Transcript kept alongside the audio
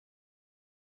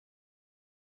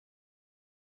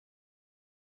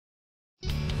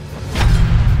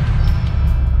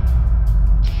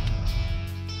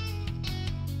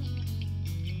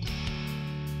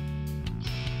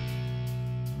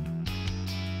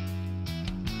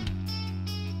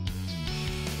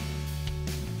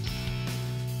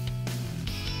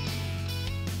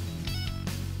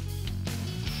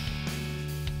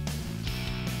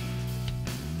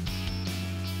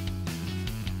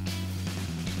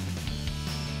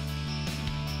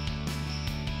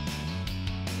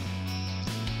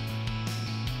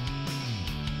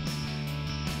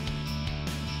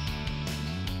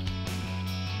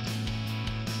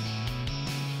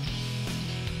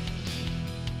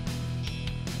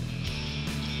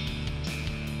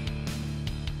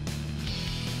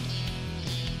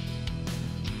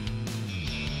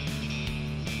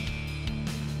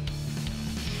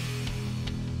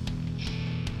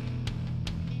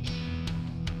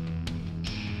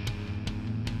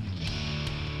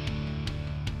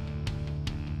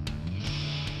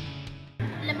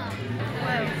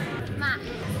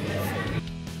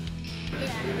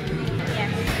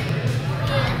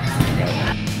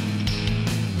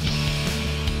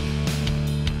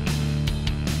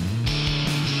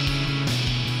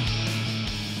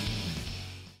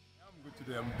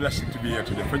blessed to be here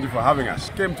today. Thank you for having us.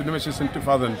 Came to Nemesis in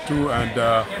 2002,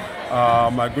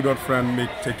 and my good old friend Mick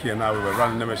Teki and I, we were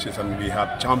running Nemesis, and we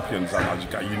had champions. And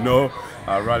as you know,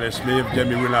 Riley Smith,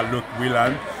 Jamie Whelan, Luke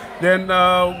Whelan. Then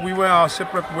we went our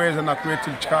separate ways, and I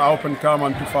created Open Karma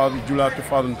in July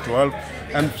 2012.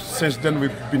 And since then,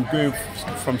 we've been going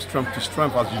from strength to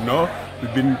strength, as you know.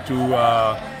 We've been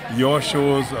to your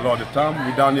shows a lot of the time.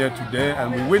 We're down here today,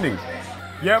 and we're winning.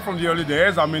 Yeah, from the early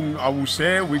days, I mean, I would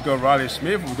say we got Riley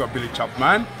Smith, we got Billy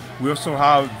Chapman. We also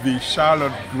have the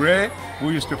Charlotte Gray, who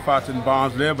used to fight in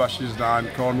Barnsley, but she's now in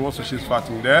Cornwall, so she's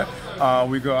fighting there.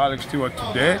 We got Alex Stewart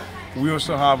today. We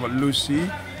also have Lucy,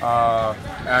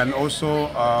 and also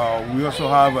we also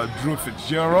have Drew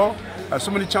Fitzgerald. So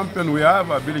many champions we have.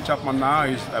 Billy Chapman now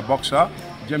is a boxer.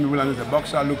 Jamie Whelan is a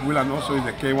boxer. Luke Whelan also is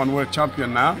a K1 world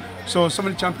champion now. So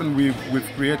many champions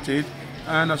we've created.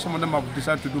 And some of them have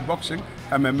decided to do boxing,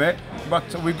 MMA, but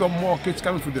we got more kids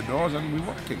coming through the doors, and we're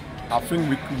working. I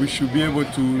think we should be able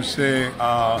to say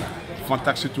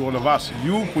fantastic to all of us.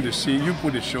 You put the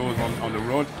shows on the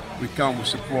road. We come with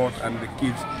support, and the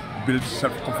kids build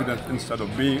self-confidence instead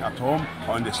of being at home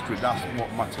or in the street. That's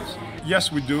what matters.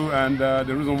 Yes, we do, and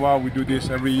the reason why we do this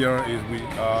every year is we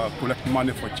collect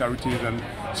money for charities. And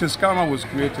since Karma was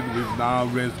created, we've now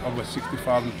raised over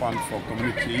 £60,000 for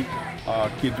community,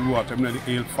 kids who are terminally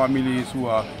ill, families who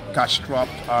are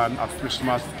cash-strapped, and at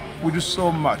Christmas. We do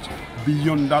so much.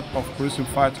 Beyond that of prison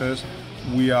fighters,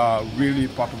 we are really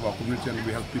part of our community, and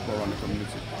we help people around the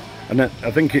community. And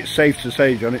I think it's safe to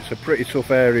say, John, it's a pretty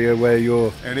tough area where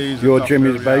your gym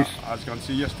is based. As you can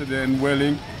see yesterday in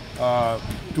Welling,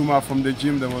 2 miles from the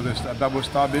gym, there was a double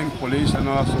stabbing, police, and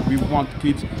also we want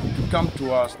kids to come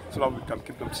to us so that we can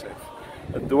keep them safe.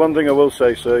 The one thing I will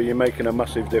say, sir, you're making a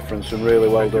massive difference, and really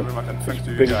well done. Thanks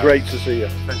to you guys. It's been great to see you.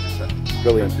 Thank you, sir.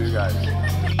 Brilliant. Thank you, guys.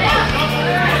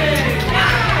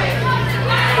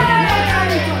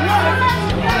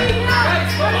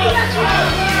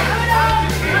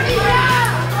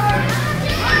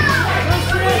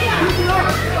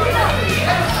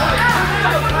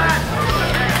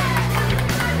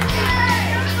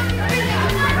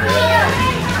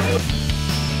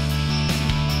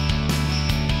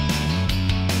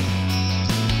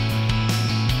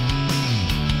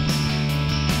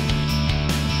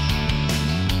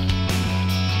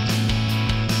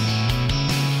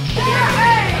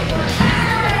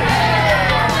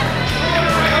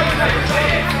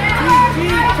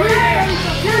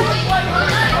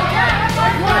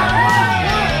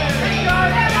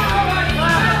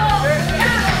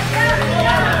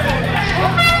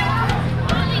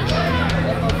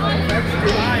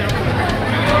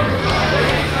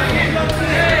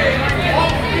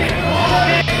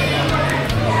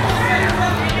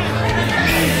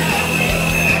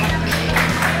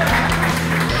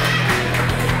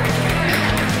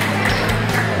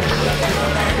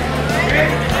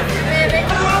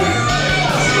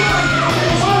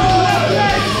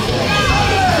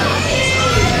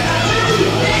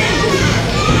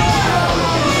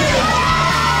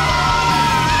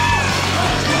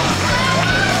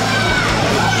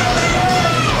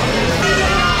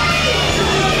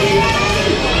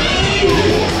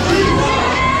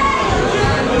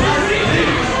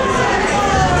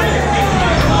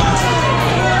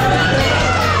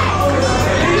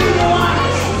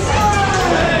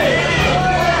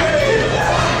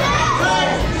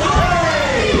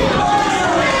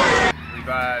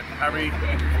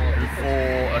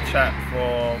 Chat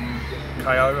from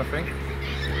KO, I think.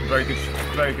 Very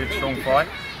good, strong fight.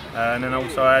 And then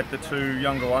also I had the 2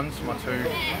 younger ones, my 2,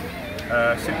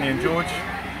 Sydney and George,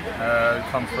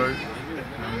 come through.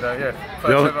 And yeah,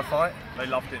 first ever fight. They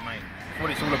loved it, mate. It's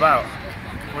what it's all about.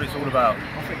 It's what it's all about.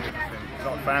 It's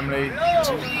like family,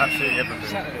 absolutely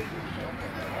everything.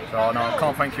 So no, I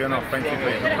can't thank you enough. Thank you for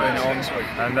putting it on,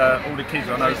 and all the kids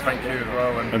I know thank you as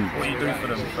well, and what you do for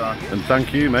them. So. And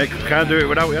thank you, mate. Can't do it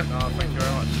without you. No, thank you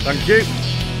very much. Thank you.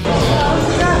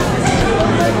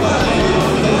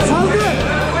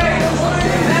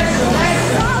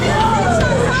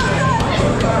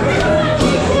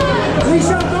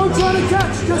 Don't try to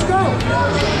catch, just go.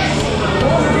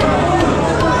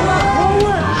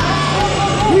 Forward.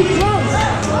 Be close.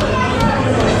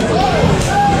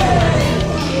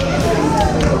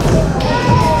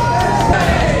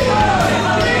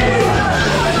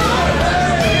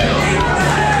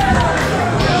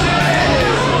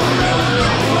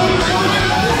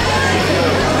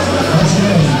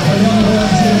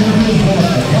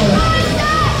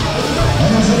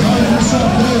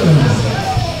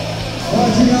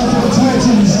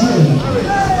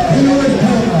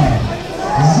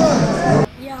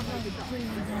 Yeah, I've had a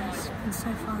brilliant day. It's been so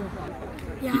fun.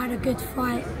 Yeah, I had a good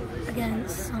fight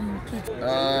against some kids.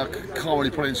 Can't really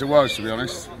put it into words, to be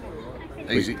honest.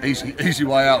 Easy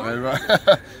way out there, right?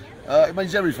 It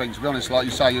means everything, to be honest. Like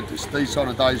you say, it's these kind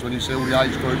of days when you see all the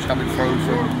age groups coming through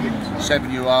from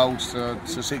 7-year-olds to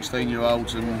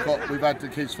 16-year-olds, and we've had the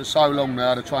kids for so long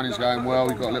now. The training's going well.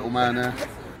 We've got a little man there.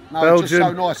 No, it's just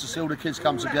so nice to see all the kids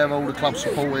come together, all the clubs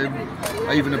support him,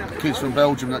 even the kids from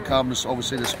Belgium that come,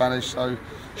 obviously the Spanish. So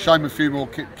shame a few more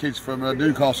kids from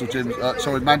Newcastle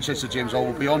gyms, Manchester gyms. I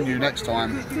will be on you next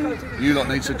time. You lot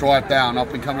need to drive down.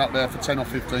 I've been coming up there for 10 or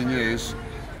 15 years.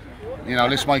 You know,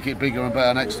 let's make it bigger and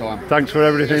better next time. Thanks for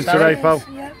everything today, pal.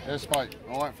 Yes, mate.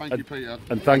 All right, thank you, Peter.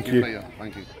 And thank you. Peter.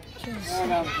 Thank you.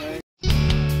 Cheers.